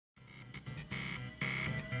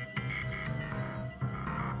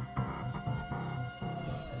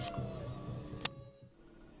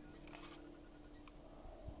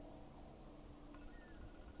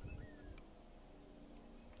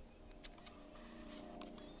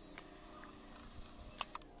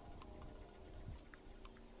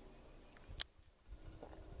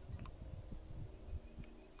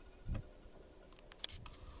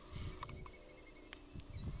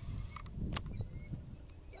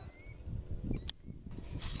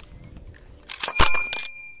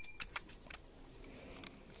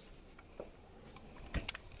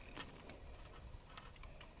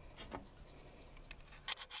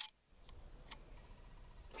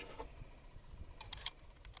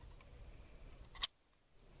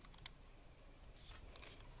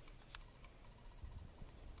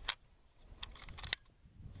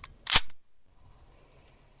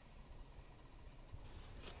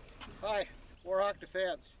Hi, Warhawk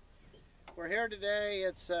Defense. We're here today.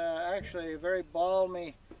 It's actually a very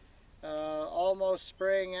balmy, almost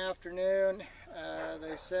spring afternoon.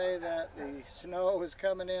 They say that the snow is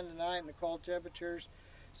coming in tonight and the cold temperatures,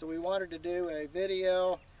 so we wanted to do a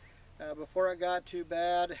video before it got too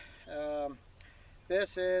bad.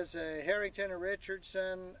 This is a Harrington &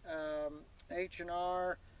 Richardson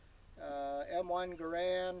H&R M1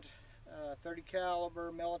 Garand 30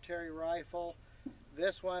 caliber military rifle.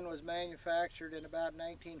 This one was manufactured in about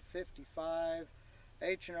 1955.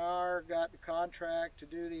 H&R got the contract to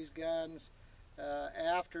do these guns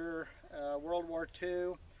after World War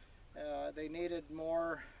II. They needed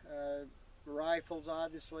more rifles,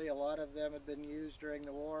 obviously. A lot of them had been used during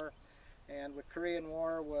the war, and the Korean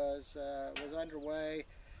War was underway.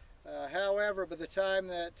 However, by the time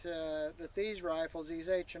that these rifles, these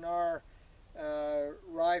H&R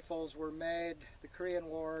rifles were made, the Korean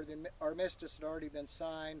War, the armistice had already been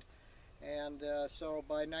signed, and so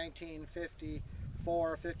by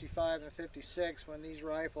 1954, 55, and 56, when these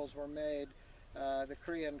rifles were made, the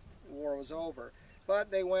Korean War was over.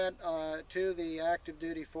 But they went to the active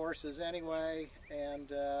duty forces anyway,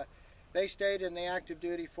 and they stayed in the active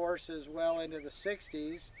duty forces well into the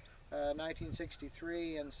 60s,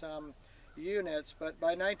 1963 in some units, but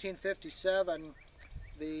by 1957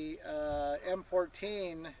 the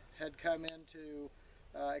M14 had come into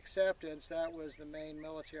acceptance. That was the main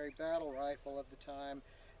military battle rifle of the time,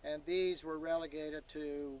 and these were relegated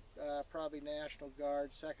to probably National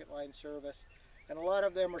Guard, second line service, and a lot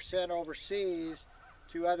of them were sent overseas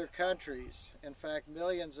to other countries. In fact,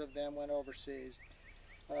 millions of them went overseas.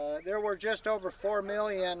 There were just over 4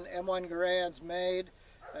 million M1 Garands made.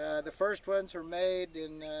 The first ones were made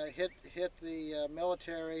and hit the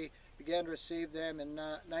military, began to receive them in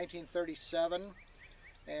 1937,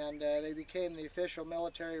 and they became the official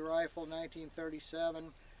military rifle in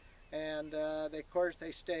 1937, and of course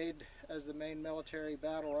they stayed as the main military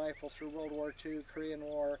battle rifle through World War II, Korean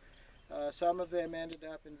War. Some of them ended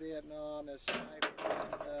up in Vietnam as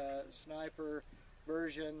sniper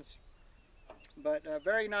versions, but a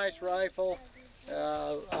very nice rifle.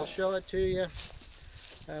 I'll show it to you.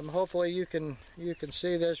 Hopefully you can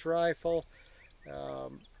see this rifle.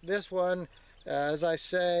 This one, as I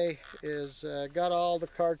say, is got all the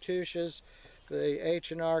cartouches. The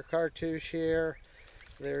H&R cartouche here.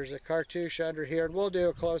 There's a cartouche under here, and we'll do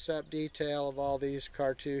a close-up detail of all these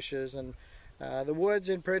cartouches. And the wood's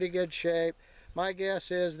in pretty good shape. My guess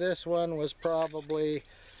is this one was probably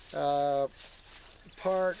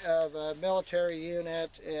part of a military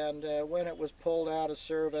unit, and when it was pulled out of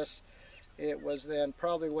service, it was then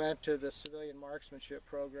probably went to the civilian marksmanship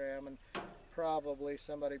program, and probably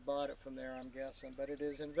somebody bought it from there, I'm guessing. But it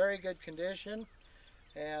is in very good condition,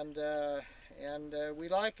 and we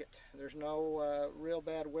like it. There's no real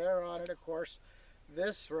bad wear on it. Of course,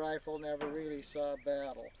 this rifle never really saw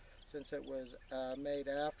battle, since it was made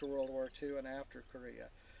after World War II and after Korea.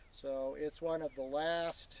 So it's one of the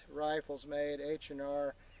last rifles made.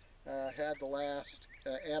 H&R had the last,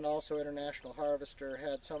 and also International Harvester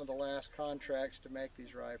had some of the last contracts to make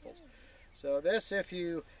these rifles. So this, if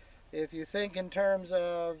you think in terms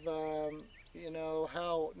of you know,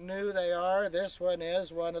 how new they are, this one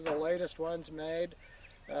is one of the latest ones made.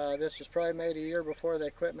 This was probably made a year before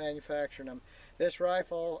they quit manufacturing them. This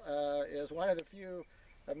rifle is one of the few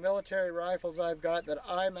military rifles I've got that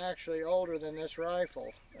I'm actually older than this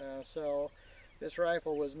rifle. So this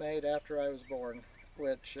rifle was made after I was born,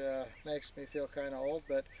 which makes me feel kind of old,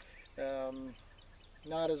 but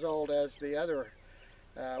not as old as the other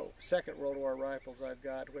Second World War rifles I've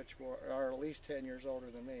got, which are at least 10 years older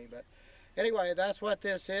than me. But anyway, that's what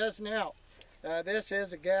this is. Now, this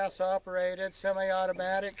is a gas-operated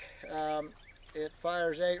semi-automatic. It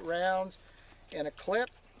fires 8 rounds in a clip.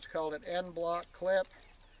 It's called an N-block clip.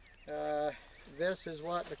 This is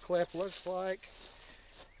what the clip looks like.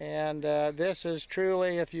 And this is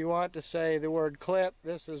truly, if you want to say the word clip,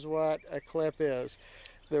 this is what a clip is.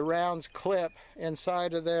 The rounds clip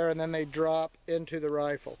inside of there, and then they drop into the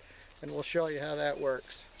rifle. And we'll show you how that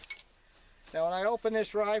works. Now when I open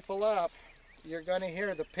this rifle up, you're going to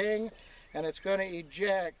hear the ping, and it's going to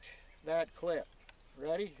eject that clip.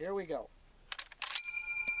 Ready? Here we go.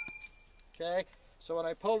 Okay, so when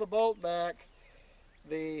I pull the bolt back,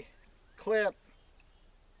 the clip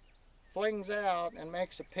flings out and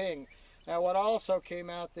makes a ping. Now what also came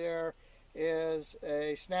out there is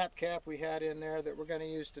a snap cap we had in there that we're going to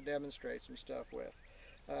use to demonstrate some stuff with.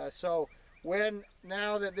 So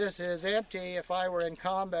now that this is empty, if I were in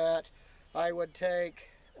combat, I would take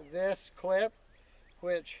this clip,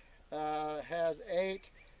 which has 8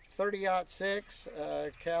 30-06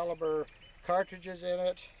 caliber cartridges in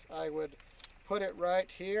it. I would put it right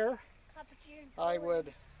here. I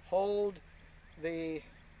would hold the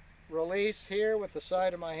release here with the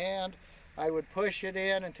side of my hand. I would push it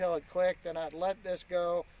in until it clicked, and I'd let this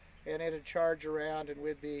go, and it'd charge around and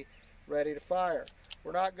we'd be ready to fire.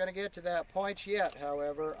 We're not going to get to that point yet,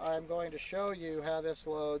 however. I'm going to show you how this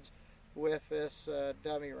loads with this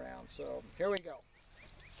dummy round. So here we go.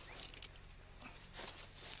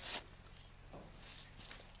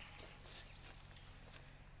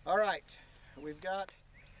 All right, we've got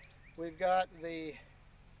the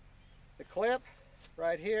clip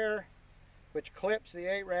right here, which clips the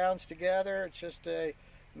 8 rounds together. It's just a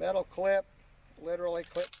metal clip, literally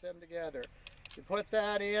clips them together. You put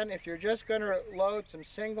that in. If you're just going to load some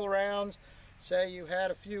single rounds, say you had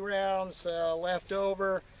a few rounds left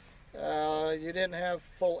over, you didn't have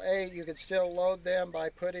full 8, you could still load them by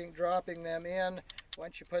dropping them in.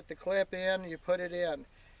 Once you put the clip in, you put it in.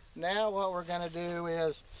 Now what we're going to do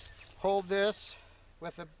is hold this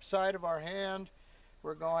with the side of our hand.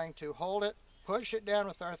 We're going to hold it, push it down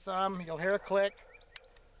with our thumb. You'll hear a click.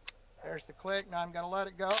 There's the click. Now I'm going to let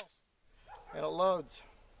it go, and it loads.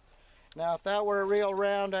 Now if that were a real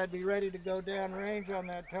round, I'd be ready to go down range on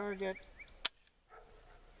that target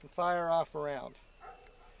and fire off a round.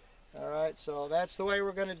 Alright, so that's the way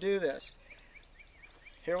we're going to do this.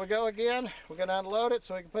 Here we go again. We're going to unload it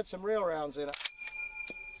so we can put some real rounds in it.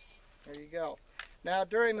 There you go. Now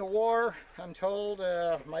during the war, I'm told,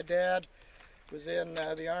 my dad was in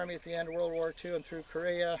the Army at the end of World War II and through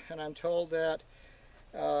Korea, and I'm told that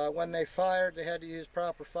when they fired, they had to use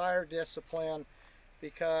proper fire discipline,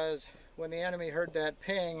 because when the enemy heard that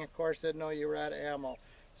ping, of course they'd know you were out of ammo.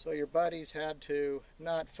 So your buddies had to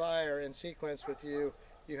not fire in sequence with you.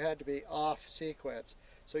 You had to be off sequence.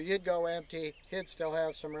 So you'd go empty, he'd still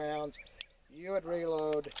have some rounds, you would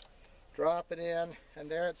reload, drop it in, and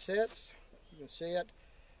there it sits. You can see it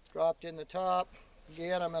dropped in the top.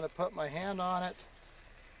 Again, I'm going to put my hand on it.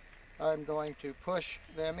 I'm going to push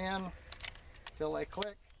them in till they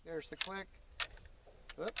click. There's the click.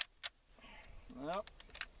 Oop. Well,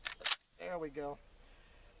 there we go.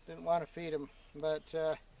 Didn't want to feed them, but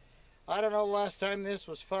I don't know the last time this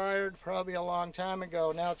was fired, probably a long time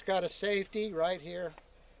ago. Now it's got a safety right here.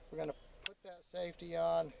 We're going to put that safety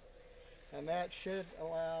on, and that should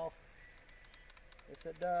allow, yes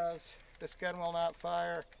it does, this gun will not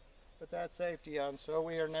fire with that safety on, so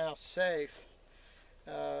we are now safe.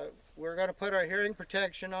 We're going to put our hearing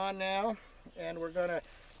protection on now, and we're going to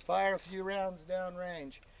fire a few rounds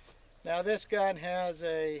downrange. Now this gun has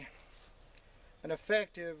an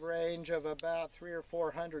effective range of about 300 or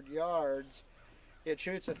 400 yards. It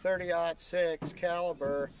shoots a 30-06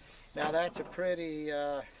 caliber. Now that's a pretty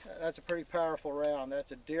powerful round.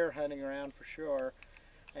 That's a deer hunting round for sure,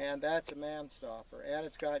 and that's a man stopper, and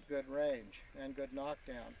it's got good range and good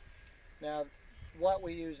knockdown. Now what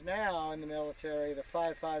we use now in the military, the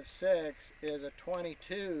 5.56, is a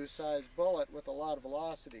 22 size bullet with a lot of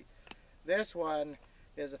velocity. This one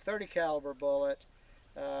is a 30 caliber bullet,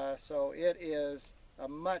 so it is a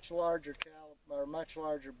much larger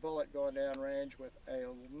bullet going down range with a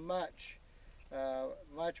much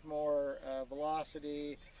more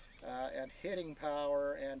velocity and hitting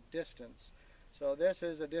power and distance. So this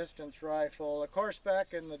is a distance rifle. Of course,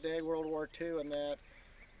 back in the day, World War II, and that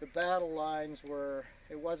the battle lines were,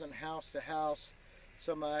 it wasn't house to house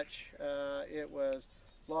so much. It was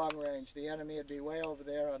long range. The enemy would be way over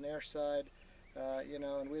there on their side, you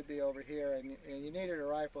know, and we'd be over here, and you needed a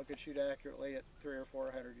rifle that could shoot accurately at 300 or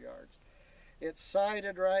 400 yards. It's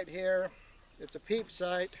sighted right here. It's a peep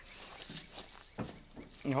sight,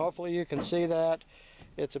 and hopefully you can see that.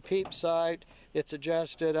 It's a peep sight. It's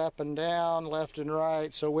adjusted up and down, left and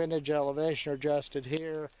right, so windage elevation are adjusted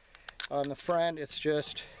here. On the front, it's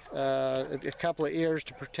just a couple of ears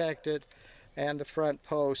to protect it, and the front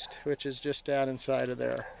post, which is just down inside of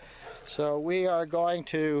there. So we are going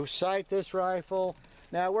to sight this rifle.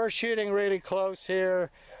 Now we're shooting really close here,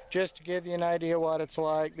 just to give you an idea what it's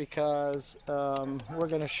like, because we're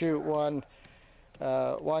going to shoot one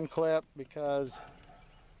clip because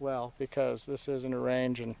this isn't a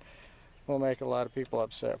range and will make a lot of people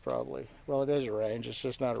upset probably. Well, it is a range, it's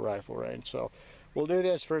just not a rifle range. So we'll do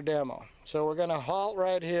this for a demo. So we're going to halt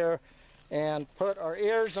right here and put our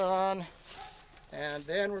ears on, and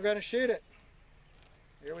then we're going to shoot it.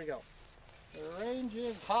 Here we go. The range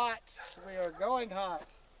is hot. We are going hot.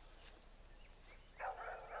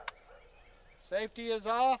 Safety is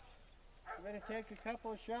off. We're going to take a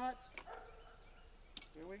couple of shots.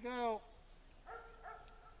 Here we go.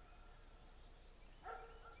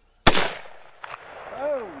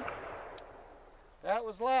 Boom! That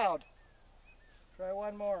was loud. Try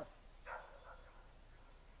one more.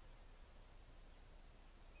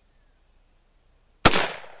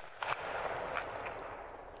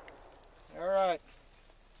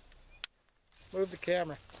 the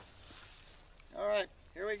camera. All right,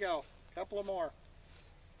 here we go. A couple of more.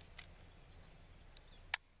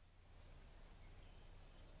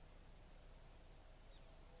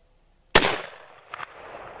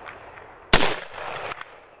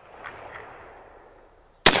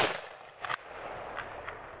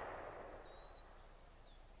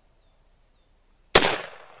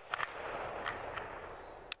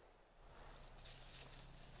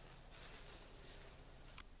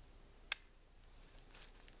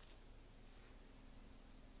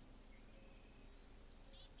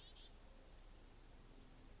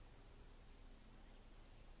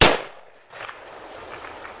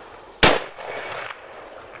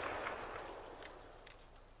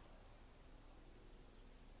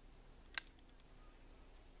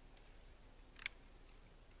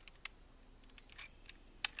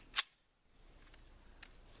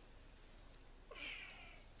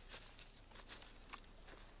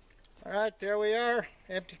 All right, there we are,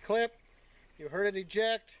 empty clip. You heard it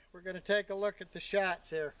eject. We're going to take a look at the shots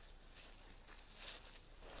here.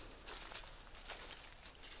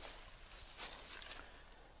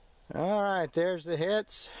 All right, there's the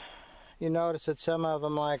hits. You notice that some of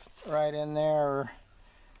them, like right in there, are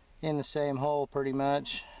in the same hole pretty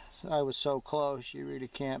much. I was so close, you really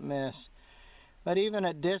can't miss. But even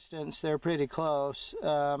at distance, they're pretty close.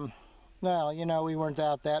 Well, you know, we weren't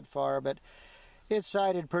out that far, but it's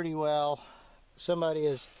sighted pretty well. Somebody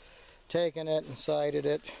has taken it and sighted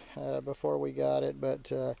it before we got it,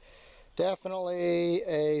 but definitely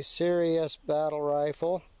a serious battle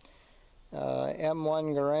rifle.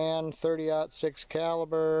 M1 Garand, 30-06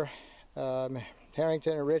 caliber,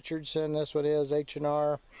 Harrington and Richardson. This one is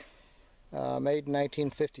H&R, made in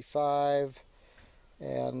 1955,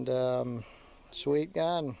 and sweet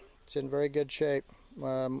gun. It's in very good shape.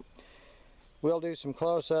 We'll do some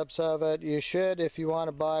close-ups of it. You should, if you want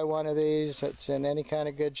to buy one of these that's in any kind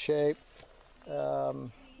of good shape,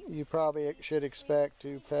 you probably should expect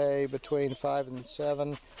to pay between $500 and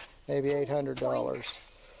 $700, maybe $800.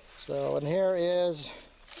 So, and here is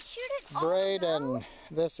Braden.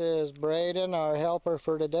 This is Braden, our helper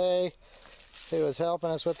for today, who is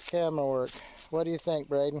helping us with the camera work. What do you think,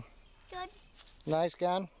 Braden? Good. Nice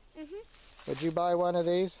gun? Mm-hmm. Would you buy one of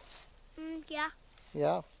these? Yeah.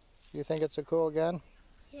 Yeah? You think it's a cool gun?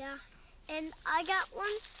 Yeah. And I got one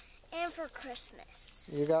and for Christmas.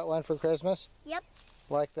 You got one for Christmas? Yep.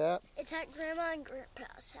 Like that? It's at Grandma and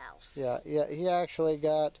Grandpa's house. Yeah, he actually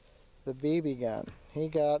got the BB gun. He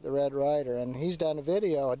got the Red Ryder, and he's done a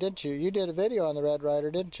video, didn't you? You did a video on the Red Ryder,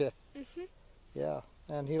 didn't you? Mm-hmm. Yeah,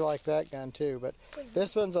 and he liked that gun too, but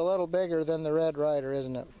this one's a little bigger than the Red Ryder,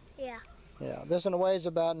 isn't it? Yeah. Yeah, this one weighs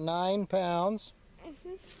about 9 pounds.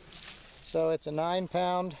 Mm-hmm. So it's a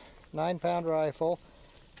 9-pound rifle,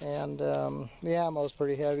 and the ammo's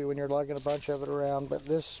pretty heavy when you're lugging a bunch of it around, but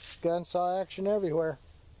this gun saw action everywhere,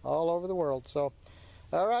 all over the world. So,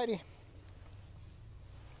 alrighty.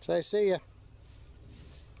 Say see ya.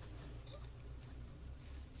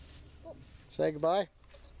 Say goodbye.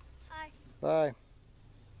 Bye. Bye.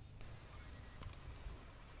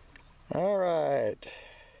 Alright.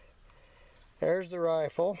 There's the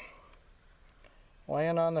rifle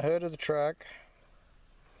laying on the hood of the truck.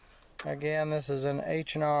 Again, this is an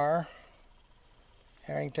H&R,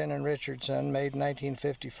 Harrington and Richardson, made in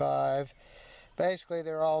 1955. Basically,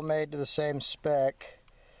 they're all made to the same spec,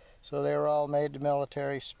 so they were all made to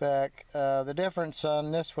military spec. The difference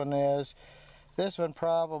on this one is, this one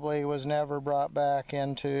probably was never brought back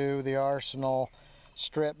into the arsenal,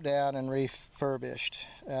 stripped down and refurbished.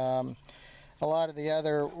 A lot of the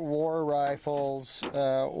other war rifles,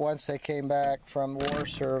 once they came back from war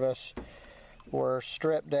service, were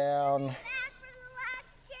stripped down.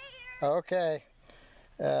 Okay,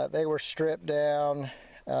 they were stripped down.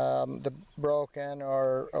 The broken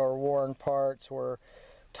or worn parts were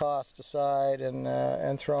tossed aside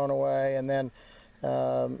and thrown away, and then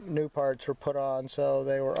new parts were put on. So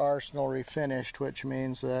they were arsenal refinished, which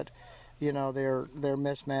means that, you know, they're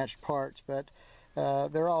mismatched parts, but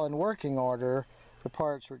they're all in working order. The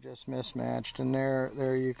parts were just mismatched, and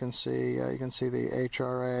there you can see the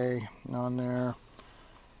HRA on there,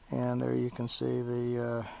 and there you can see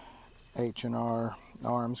the H&R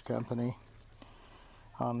Arms Company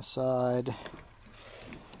on the side,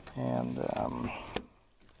 and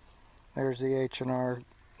there's the H&R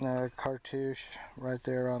cartouche right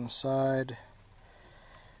there on the side,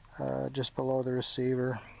 just below the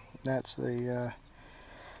receiver. That's the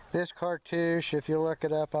this cartouche. If you look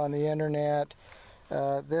it up on the internet,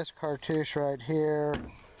 this cartouche right here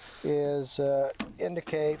is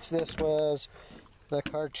indicates this was the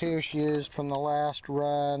cartouche used from the last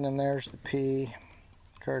run, and there's the P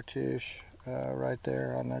cartouche. right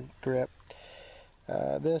there on the grip.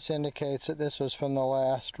 This indicates that this was from the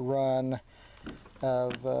last run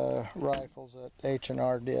of rifles that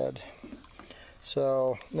H&R did.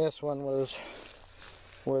 So this one was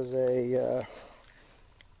a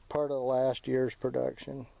part of last year's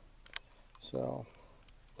production. So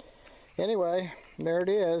anyway, there it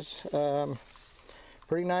is.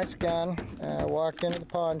 Pretty nice gun. Walked into the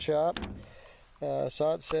pawn shop,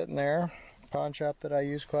 saw it sitting there. Pawn shop that I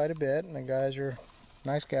use quite a bit, and the guys are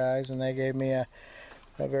nice guys, and they gave me a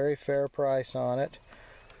very fair price on it.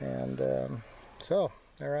 And so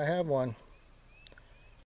there I have one.